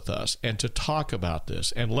down with us and to talk about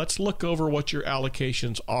this. And let's look over what your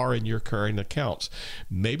allocations are in your current accounts.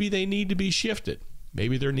 Maybe they need to be shifted.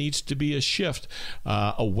 Maybe there needs to be a shift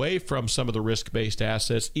away from some of the risk-based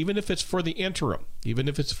assets, even if it's for the interim, even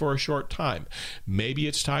if it's for a short time. Maybe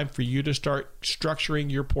it's time for you to start structuring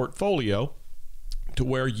your portfolio to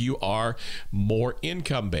where you are more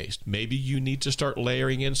income-based. Maybe you need to start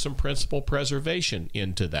layering in some principal preservation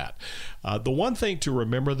into that. The one thing to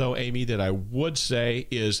remember, though, Amy, that I would say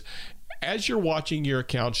is, as you're watching your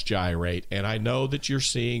accounts gyrate, and I know that you're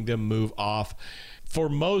seeing them move off, for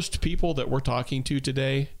most people that we're talking to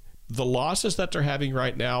today, the losses that they're having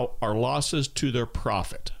right now are losses to their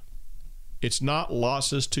profit. It's not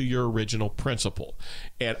losses to your original principal.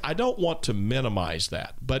 And I don't want to minimize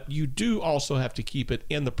that, but you do also have to keep it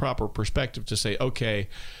in the proper perspective to say, okay,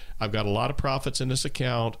 I've got a lot of profits in this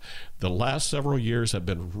account. The last several years have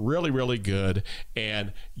been really, really good.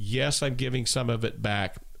 And yes, I'm giving some of it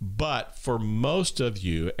back. But for most of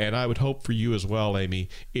you, and I would hope for you as well, Amy,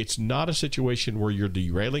 it's not a situation where you're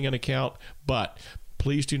derailing an account, but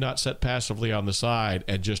please do not sit passively on the side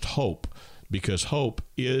and just hope, because hope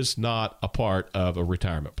is not a part of a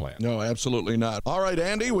retirement plan. No, absolutely not. All right,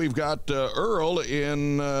 Andy, we've got Earl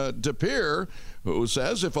in De Pere, who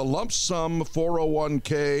says if a lump sum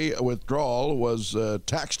 401k withdrawal was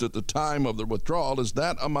taxed at the time of the withdrawal, is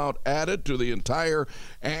that amount added to the entire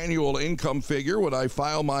annual income figure when I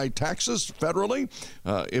file my taxes federally?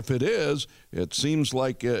 If it is, it seems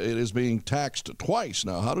like it is being taxed twice.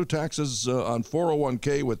 Now, how do taxes on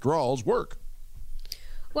 401k withdrawals work?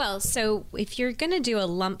 Well, so if you're going to do a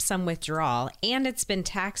lump sum withdrawal and it's been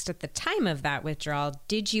taxed at the time of that withdrawal,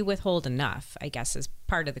 did you withhold enough, I guess, is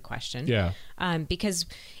part of the question. Yeah. Because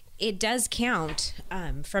it does count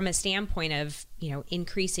from a standpoint of,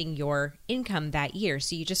 increasing your income that year.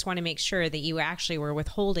 So you just want to make sure that you actually were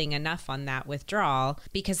withholding enough on that withdrawal,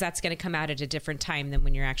 because that's going to come out at a different time than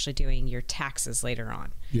when you're actually doing your taxes later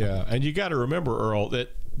on. Yeah. And you got to remember, Earl,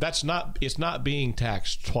 that it's not being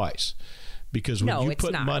taxed twice. Because when you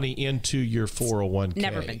put money into your 401k,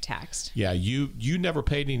 never been taxed. Yeah, you never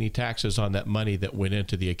paid any taxes on that money that went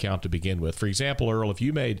into the account to begin with. For example, Earl, if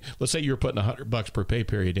you made, let's say you were putting $100 per pay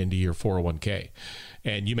period into your 401k,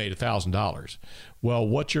 and you made $1,000. Well,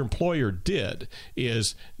 what your employer did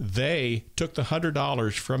is they took the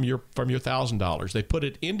 $100 from your $1,000. They put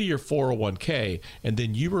it into your 401k, and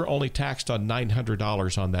then you were only taxed on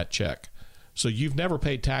 $900 on that check. So you've never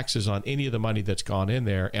paid taxes on any of the money that's gone in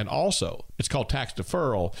there. And also, it's called tax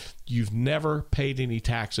deferral. You've never paid any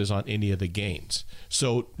taxes on any of the gains.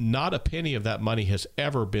 So not a penny of that money has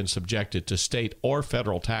ever been subjected to state or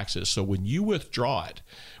federal taxes. So when you withdraw it,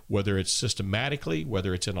 whether it's systematically,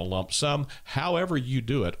 whether it's in a lump sum, however you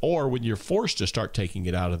do it, or when you're forced to start taking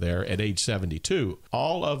it out of there at age 72,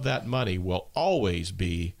 all of that money will always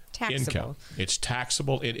be taxable. Income. It's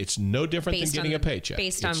taxable. It's no different than getting a paycheck.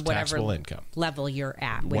 Based on whatever income level you're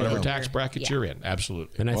at. Whatever tax bracket you're in.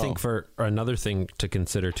 Absolutely. And I think for another thing to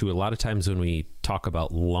consider too, a lot of times when we talk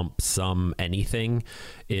about lump sum anything,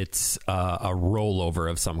 it's a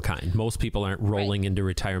rollover of some kind. Most people aren't rolling into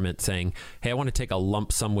retirement saying, hey, I want to take a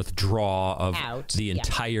lump sum withdraw of the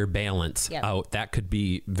entire balance out. That could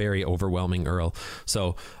be very overwhelming, Earl.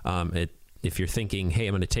 So if you're thinking, hey,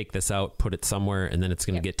 I'm going to take this out, put it somewhere, and then it's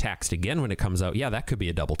going to get taxed again when it comes out, that could be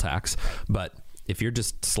a double tax. But if you're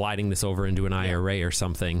just sliding this over into an IRA or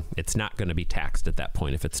something, it's not going to be taxed at that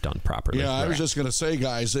point if it's done properly. Yeah, I was just going to say,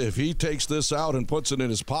 guys, if he takes this out and puts it in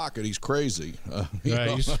his pocket, he's crazy.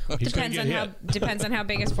 He's Depends on how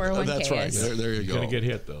big his 401k That's right. is. There you He's go. going to get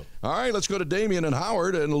hit, though. All right, let's go to Damien and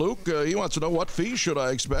Howard. And Luke, he wants to know, what fees should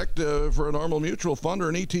I expect for a normal mutual fund or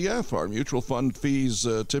an ETF? Are mutual fund fees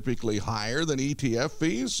typically higher than ETF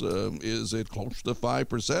fees? Is it close to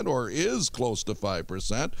 5% or is close to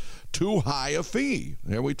 5% too high a fee?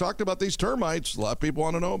 And we talked about these termites. A lot of people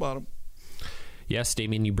want to know about them. Yes,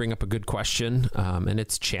 Damien, you bring up a good question, and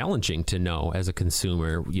it's challenging to know as a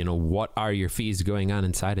consumer, what are your fees going on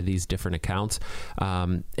inside of these different accounts?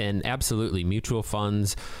 And absolutely, mutual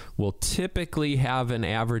funds will typically have an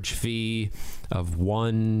average fee of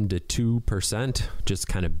 1 to 2%, just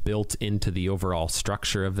kind of built into the overall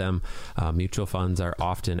structure of them. Mutual funds are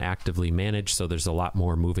often actively managed, so there's a lot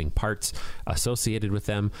more moving parts associated with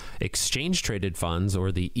them. Exchange traded funds,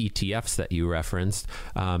 or the ETFs that you referenced,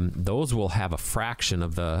 those will have a fraction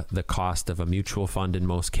of the cost of a mutual fund in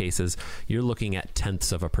most cases. You're looking at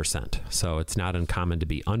 0.1%. So it's not uncommon to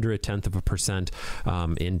be under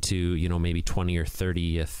 0.1% into, maybe 20 or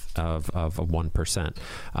 30th of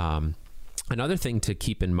 1%. Another thing to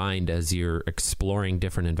keep in mind as you're exploring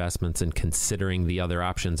different investments and considering the other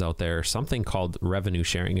options out there, something called revenue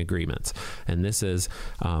sharing agreements. And this is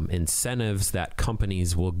incentives that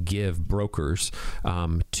companies will give brokers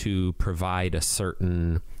to provide a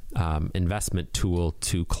certain investment tool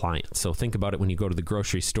to clients. So think about it when you go to the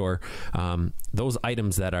grocery store. Those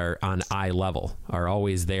items that are on eye level are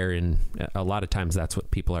always there, and a lot of times that's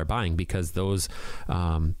what people are buying because those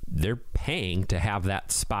they're paying to have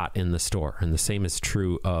that spot in the store. And the same is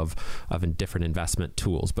true of different investment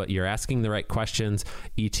tools. But you're asking the right questions.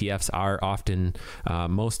 ETFs are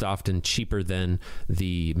most often cheaper than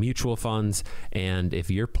the mutual funds, and if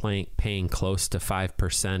you're paying close to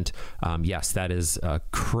 5%, yes, that is a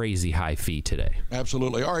crazy high fee today.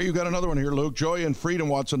 Absolutely. All right, you got another one here, Luke. Joy in Freedom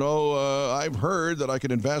wants to know, I've heard that I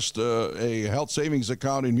can invest a health savings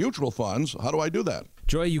account in mutual funds. How do I do that?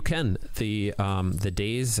 Joy, you can. The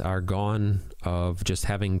days are gone of just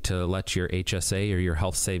having to let your HSA or your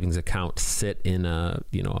health savings account sit in a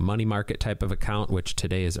money market type of account, which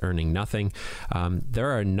today is earning nothing. There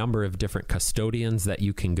are a number of different custodians that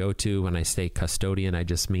you can go to. When I say custodian, I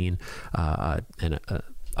just mean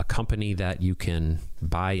a company that you can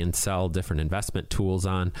buy and sell different investment tools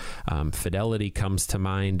on. Fidelity comes to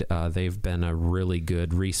mind. They've been a really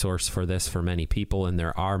good resource for this for many people, and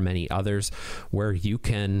there are many others where you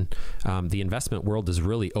can, the investment world is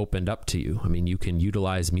really opened up to you. I mean, you can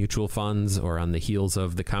utilize mutual funds, or on the heels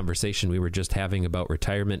of the conversation we were just having about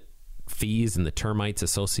retirement fees and the termites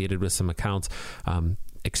associated with some accounts,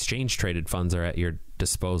 exchange traded funds are at your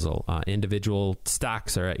disposal. Individual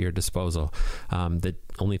stocks are at your disposal. The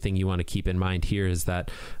only thing you want to keep in mind here is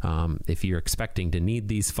that if you're expecting to need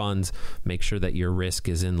these funds, make sure that your risk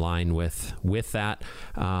is in line with that.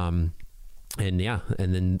 And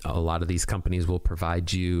then a lot of these companies will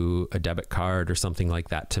provide you a debit card or something like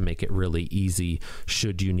that to make it really easy.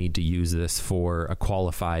 Should you need to use this for a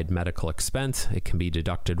qualified medical expense, it can be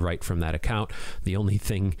deducted right from that account. The only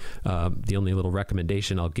little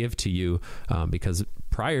recommendation I'll give to you, because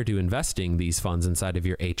prior to investing these funds inside of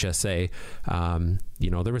your HSA,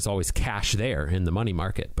 there was always cash there in the money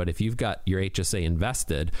market. But if you've got your HSA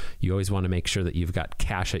invested, you always want to make sure that you've got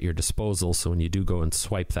cash at your disposal. So when you do go and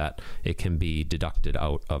swipe that, it can be deducted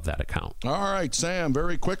out of that account. All right, Sam,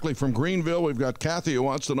 very quickly from Greenville, we've got Kathy who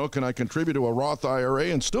wants to know, can I contribute to a Roth IRA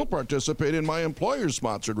and still participate in my employer's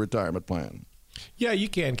sponsored retirement plan? Yeah, you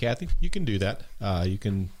can, Kathy. You can do that. You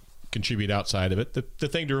can contribute outside of it. The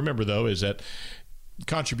thing to remember, though, is that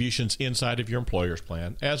contributions inside of your employer's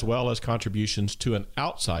plan, as well as contributions to an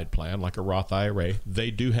outside plan like a Roth IRA, they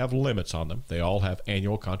do have limits on them. They all have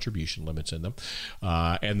annual contribution limits in them.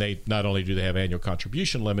 And they not only do they have annual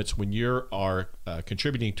contribution limits, when you are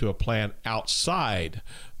contributing to a plan outside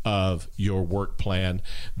of your work plan,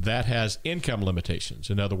 that has income limitations.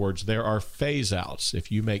 In other words, there are phase outs.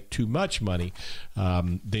 If you make too much money,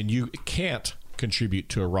 then you can't contribute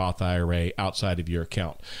to a Roth IRA outside of your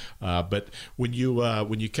account. But when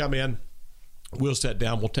you come in, we'll sit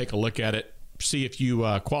down, we'll take a look at it, see if you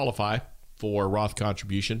qualify for Roth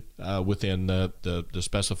contribution within the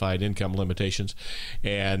specified income limitations,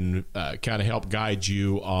 and kind of help guide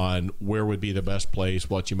you on where would be the best place,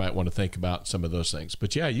 what you might want to think about, some of those things.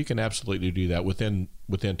 But yeah, you can absolutely do that within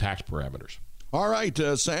tax parameters. All right,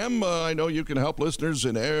 Sam, I know you can help listeners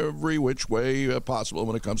in every which way possible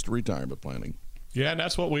when it comes to retirement planning. Yeah, and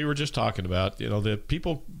that's what we were just talking about. The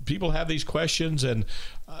people have these questions, and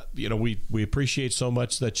we appreciate so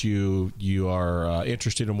much that you are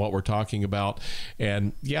interested in what we're talking about.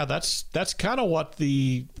 And yeah, that's kind of what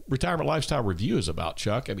the Retirement Lifestyle Review is about,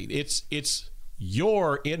 Chuck. I mean, it's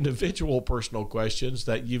your individual personal questions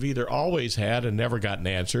that you've either always had and never gotten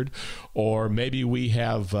answered, or maybe we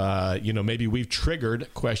have, maybe we've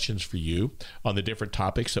triggered questions for you on the different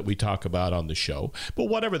topics that we talk about on the show. But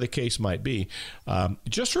whatever the case might be,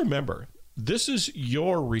 just remember, this is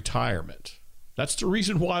your retirement. That's the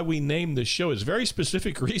reason why we named this show. It's a very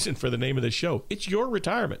specific reason for the name of the show. It's your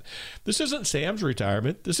retirement. This isn't Sam's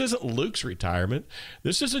retirement. This isn't Luke's retirement.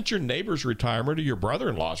 This isn't your neighbor's retirement or your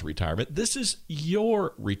brother-in-law's retirement. This is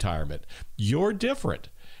your retirement. You're different.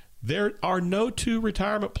 There are no two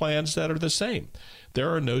retirement plans that are the same.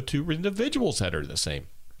 There are no two individuals that are the same.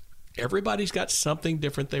 Everybody's got something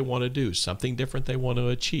different they want to do, something different they want to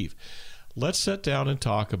achieve. Let's sit down and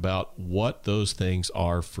talk about what those things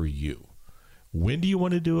are for you. When do you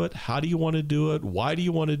want to do it? How do you want to do it? Why do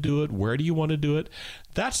you want to do it? Where do you want to do it?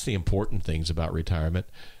 That's the important things about retirement.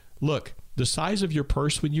 Look, the size of your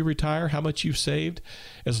purse when you retire, how much you've saved,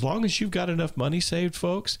 as long as you've got enough money saved,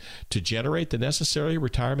 folks, to generate the necessary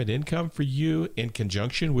retirement income for you in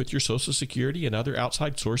conjunction with your Social Security and other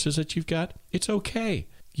outside sources that you've got, it's okay.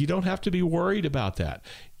 You don't have to be worried about that.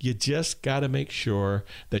 You just got to make sure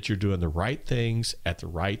that you're doing the right things at the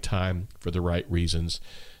right time for the right reasons.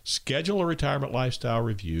 Schedule a Retirement Lifestyle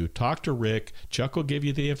Review. Talk to Rick. Chuck will give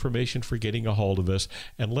you the information for getting a hold of us.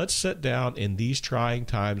 And let's sit down in these trying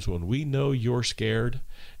times when we know you're scared,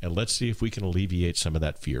 and let's see if we can alleviate some of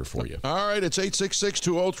that fear for you. All right, it's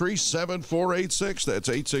 866-203-7486. That's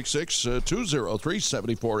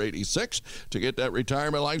 866-203-7486 to get that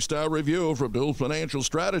Retirement Lifestyle Review from Dual Financial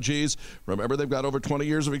Strategies. Remember, they've got over 20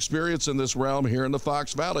 years of experience in this realm here in the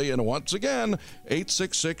Fox Valley. And once again,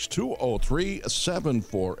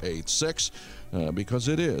 866-203-7486. Because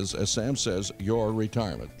it is, as Sam says, your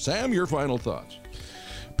retirement. Sam, your final thoughts.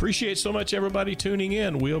 Appreciate so much everybody tuning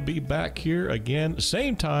in. We'll be back here again,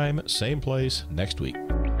 same time, same place next week.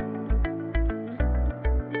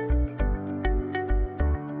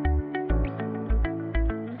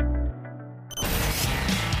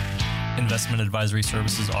 Investment advisory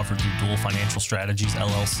services offered through Dual Financial Strategies,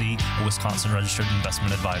 LLC, a Wisconsin-registered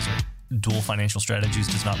investment advisor. Dual Financial Strategies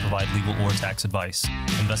does not provide legal or tax advice.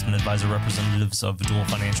 Investment advisor representatives of Dual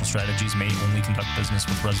Financial Strategies may only conduct business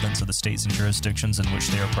with residents of the states and jurisdictions in which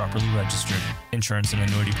they are properly registered. Insurance and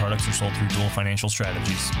annuity products are sold through Dual Financial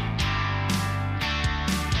Strategies.